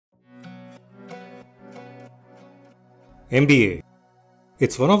MBA.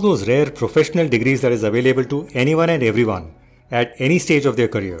 It's one of those rare professional degrees that is available to anyone and everyone at any stage of their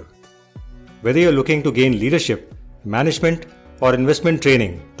career. Whether you're looking to gain leadership, management, or investment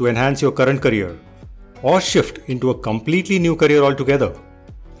training to enhance your current career, or shift into a completely new career altogether,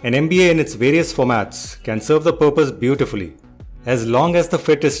 an MBA in its various formats can serve the purpose beautifully, as long as the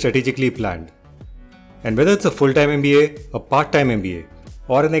fit is strategically planned. And whether it's a full-time MBA, a part-time MBA,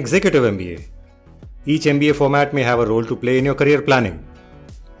 or an executive MBA, each MBA format may have a role to play in your career planning.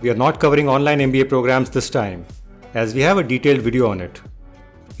 We are not covering online MBA programs this time, as we have a detailed video on it.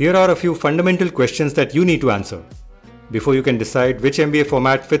 Here are a few fundamental questions that you need to answer before you can decide which MBA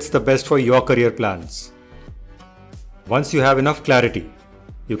format fits the best for your career plans. Once you have enough clarity,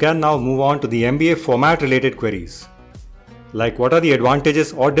 you can now move on to the MBA format related queries. Like, what are the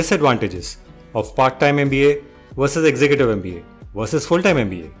advantages or disadvantages of part-time MBA versus executive MBA versus full-time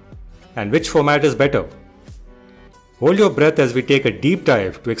MBA, and which format is better? Hold your breath as we take a deep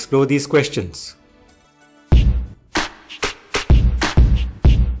dive to explore these questions.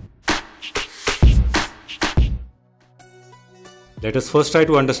 Let us first try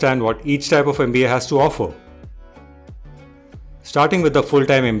to understand what each type of MBA has to offer. Starting with the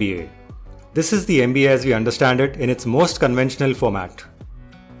full-time MBA. This is the MBA as we understand it in its most conventional format.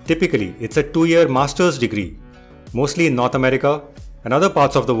 Typically, it's a 2-year master's degree, mostly in North America and other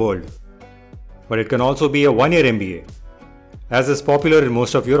parts of the world. But it can also be a 1-year MBA, as is popular in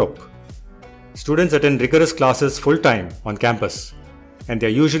most of Europe. Students attend rigorous classes full-time on campus, and they are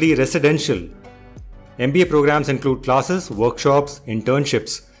usually residential. MBA programs include classes, workshops,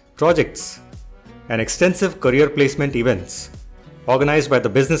 internships, projects, and extensive career placement events organized by the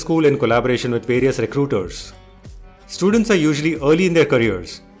business school in collaboration with various recruiters. Students are usually early in their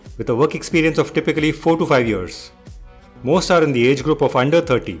careers with a work experience of typically 4 to 5 years. Most are in the age group of under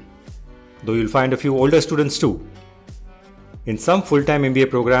 30, though you'll find a few older students too. In some full-time MBA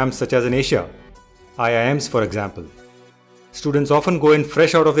programs such as in Asia, IIMs for example, students often go in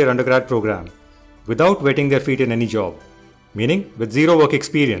fresh out of their undergrad program without wetting their feet in any job, meaning with zero work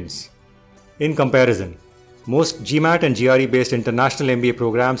experience. In comparison, most GMAT and GRE based international MBA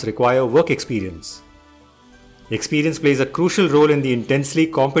programs require work experience. Experience plays a crucial role in the intensely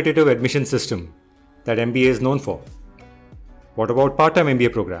competitive admission system that MBA is known for. What about part-time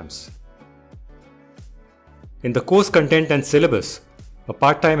MBA programs? In the course content and syllabus, a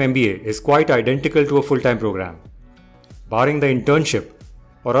part-time MBA is quite identical to a full-time program, barring the internship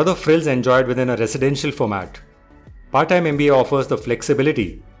or other frills enjoyed within a residential format. Part-time MBA offers the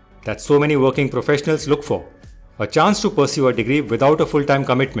flexibility that so many working professionals look for, a chance to pursue a degree without a full-time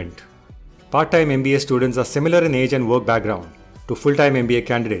commitment. Part-time MBA students are similar in age and work background to full-time MBA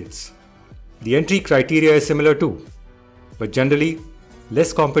candidates. The entry criteria is similar too, but generally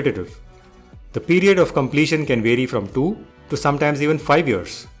less competitive. The period of completion can vary from 2 to sometimes even 5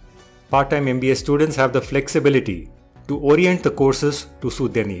 years. Part-time MBA students have the flexibility to orient the courses to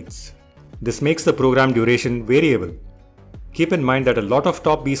suit their needs. This makes the program duration variable. Keep in mind that a lot of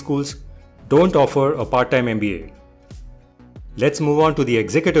top B schools don't offer a part-time MBA. Let's move on to the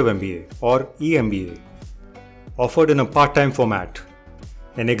Executive MBA or EMBA. Offered in a part-time format,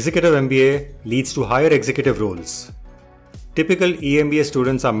 an Executive MBA leads to higher executive roles. Typical EMBA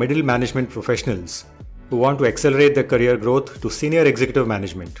students are middle management professionals who want to accelerate their career growth to senior executive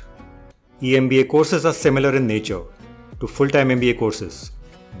management. EMBA courses are similar in nature to full-time MBA courses,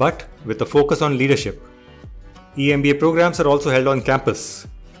 but with a focus on leadership. EMBA programs are also held on campus,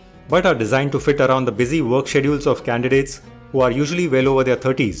 but are designed to fit around the busy work schedules of candidates who are usually well over their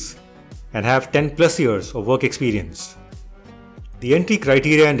 30s and have 10+ years of work experience. The entry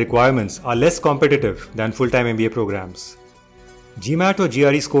criteria and requirements are less competitive than full-time MBA programs. GMAT or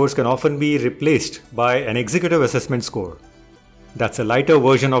GRE scores can often be replaced by an executive assessment score. That's a lighter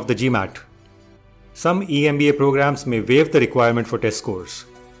version of the GMAT. Some EMBA programs may waive the requirement for test scores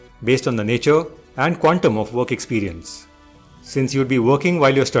based on the nature and quantum of work experience. Since you'd be working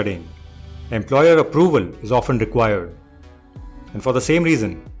while you're studying, employer approval is often required. And for the same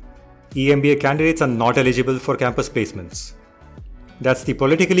reason, EMBA candidates are not eligible for campus placements. That's the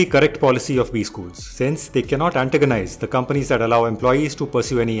politically correct policy of B schools, since they cannot antagonize the companies that allow employees to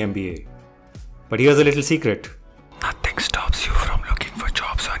pursue an EMBA. But here's a little secret. Nothing stops you from looking for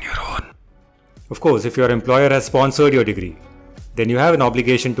jobs on your own. Of course, if your employer has sponsored your degree, then you have an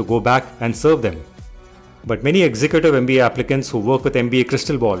obligation to go back and serve them. But many executive MBA applicants who work with MBA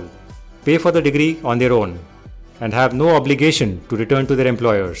Crystal Ball pay for the degree on their own and have no obligation to return to their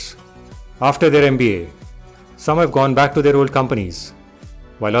employers. After their MBA, some have gone back to their old companies,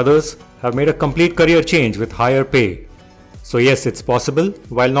 while others have made a complete career change with higher pay. So yes, it's possible,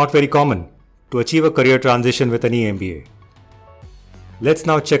 while not very common, to achieve a career transition with an EMBA. Let's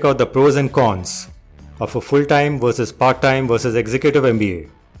now check out the pros and cons of a full-time versus part-time versus executive MBA.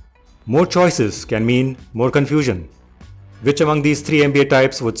 More choices can mean more confusion. Which among these three MBA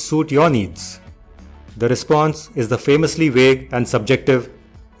types would suit your needs? The response is the famously vague and subjective,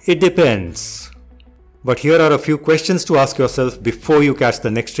 "It depends." But here are a few questions to ask yourself before you catch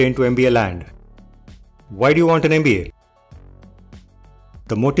the next train to MBA land. Why do you want an MBA?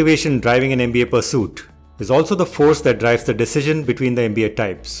 The motivation driving an MBA pursuit is also the force that drives the decision between the MBA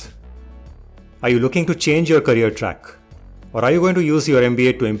types. Are you looking to change your career track? Or are you going to use your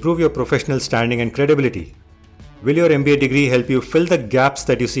MBA to improve your professional standing and credibility? Will your MBA degree help you fill the gaps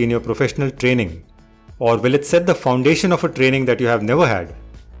that you see in your professional training? Or will it set the foundation of a training that you have never had?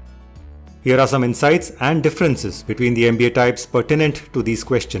 Here are some insights and differences between the MBA types pertinent to these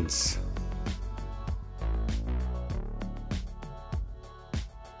questions.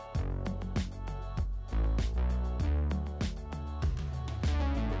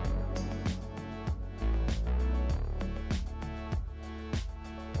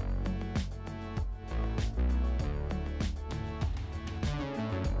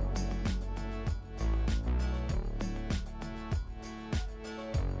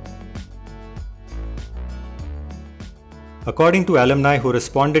 According to alumni who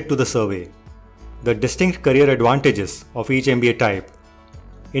responded to the survey, the distinct career advantages of each MBA type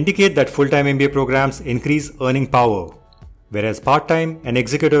indicate that full-time MBA programs increase earning power, whereas part-time and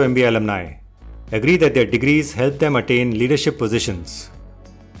executive MBA alumni agree that their degrees help them attain leadership positions.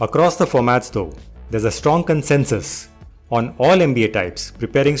 Across the formats though, there's a strong consensus on all MBA types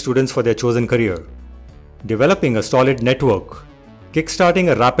preparing students for their chosen career, developing a solid network,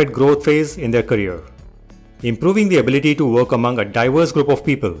 kickstarting a rapid growth phase in their career, improving the ability to work among a diverse group of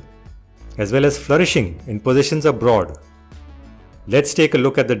people, as well as flourishing in positions abroad. Let's take a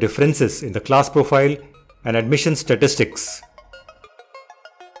look at the differences in the class profile and admission statistics.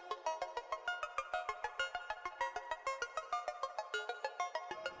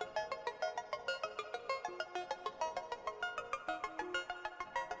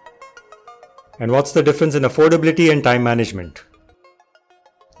 And what's the difference in affordability and time management?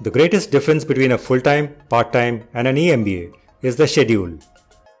 The greatest difference between a full-time, part-time and an EMBA is the schedule.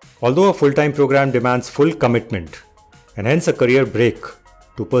 Although a full-time program demands full commitment and hence a career break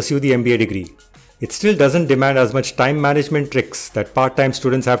to pursue the MBA degree, it still doesn't demand as much time management tricks that part-time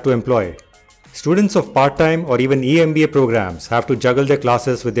students have to employ. Students of part-time or even EMBA programs have to juggle their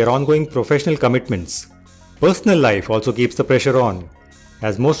classes with their ongoing professional commitments. Personal life also keeps the pressure on,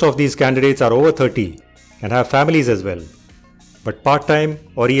 as most of these candidates are over 30 and have families as well. But part-time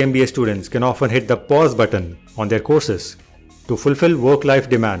or EMBA students can often hit the pause button on their courses to fulfill work-life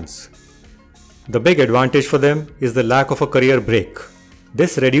demands. The big advantage for them is the lack of a career break.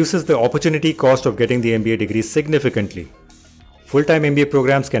 This reduces the opportunity cost of getting the MBA degree significantly. Full-time MBA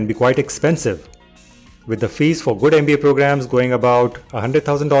programs can be quite expensive, with the fees for good MBA programs going about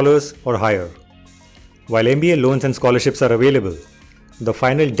 $100,000 or higher. While MBA loans and scholarships are available, the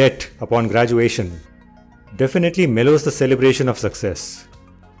final debt upon graduation definitely mellows the celebration of success.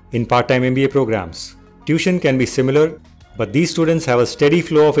 In part-time MBA programs, tuition can be similar, but these students have a steady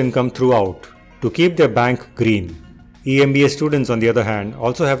flow of income throughout to keep their bank green. EMBA students, on the other hand,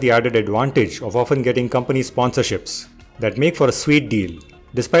 also have the added advantage of often getting company sponsorships that make for a sweet deal,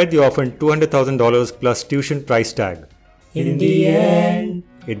 despite the often $200,000 plus tuition price tag. In the end,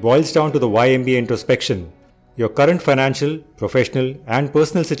 it boils down to the why MBA introspection, your current financial, professional, and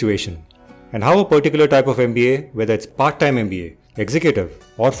personal situation, and how a particular type of MBA, whether it's part-time MBA, executive,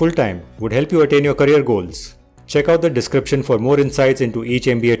 or full-time, would help you attain your career goals. Check out the description for more insights into each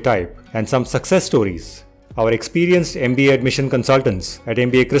MBA type and some success stories. Our experienced MBA admission consultants at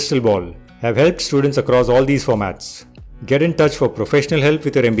MBA Crystal Ball have helped students across all these formats. Get in touch for professional help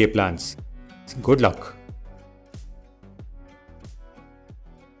with your MBA plans. Good luck.